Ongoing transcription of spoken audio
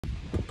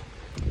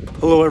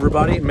Hello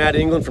everybody, Matt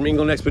England from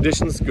England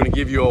Expeditions. Going to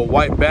give you a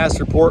white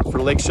bass report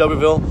for Lake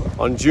Shelbyville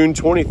on June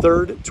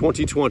 23rd,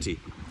 2020.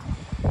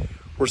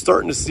 We're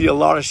starting to see a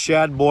lot of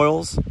shad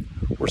boils.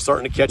 We're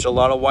starting to catch a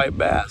lot of white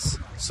bass.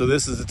 So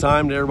this is the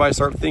time that everybody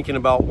start thinking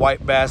about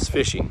white bass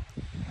fishing.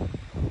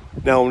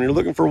 Now when you're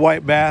looking for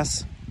white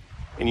bass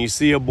and you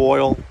see a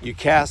boil, you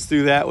cast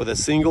through that with a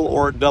single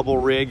or a double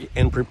rig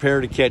and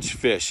prepare to catch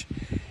fish.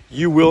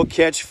 You will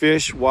catch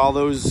fish while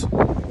those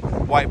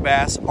white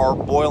bass are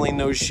boiling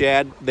those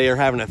shad. They are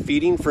having a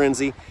feeding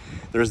frenzy.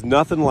 There's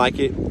nothing like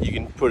it. You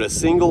can put a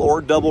single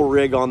or double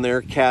rig on there,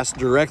 cast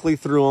directly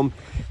through them.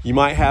 You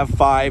might have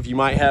 5, you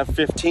might have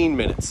 15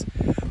 minutes.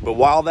 But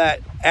while that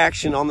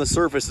action on the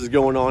surface is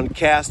going on,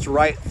 cast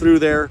right through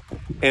there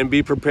and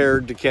be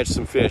prepared to catch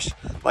some fish.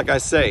 Like I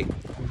say,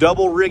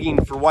 double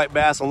rigging for white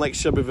bass on Lake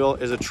Shelbyville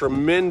is a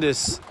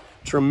tremendous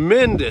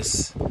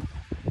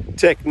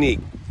technique.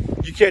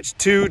 You catch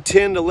 2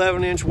 10 to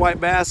 11 inch white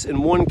bass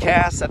in one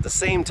cast at the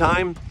same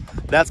time,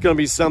 that's going to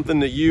be something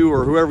that you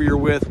or whoever you're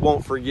with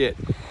won't forget.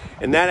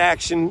 And that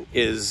action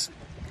is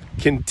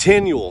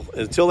continual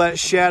until that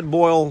shad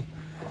boil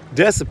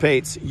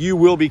dissipates. You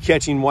will be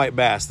catching white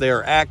bass. They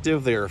are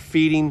active, they are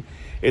feeding.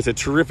 It's a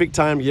terrific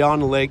time to get on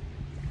the lake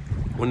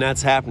when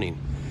that's happening.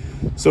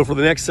 So for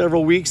the next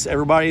several weeks,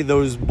 everybody,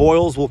 those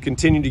boils will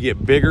continue to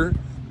get bigger.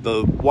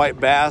 The white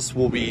bass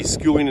will be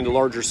schooling into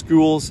larger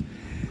schools.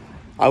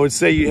 I would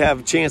say you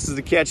have chances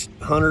to catch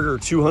 100 or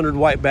 200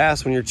 white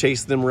bass when you're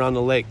chasing them around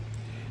the lake.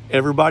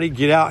 Everybody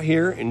get out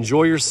here,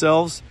 enjoy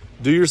yourselves,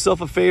 do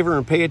yourself a favor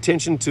and pay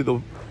attention to the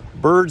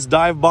birds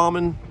dive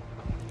bombing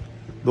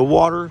the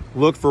water.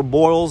 Look for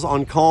boils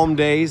on calm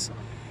days.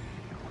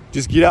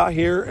 Just get out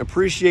here,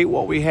 appreciate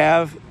what we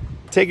have,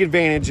 take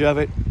advantage of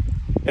it.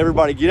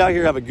 Everybody get out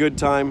here, have a good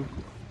time,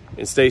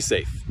 and stay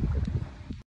safe.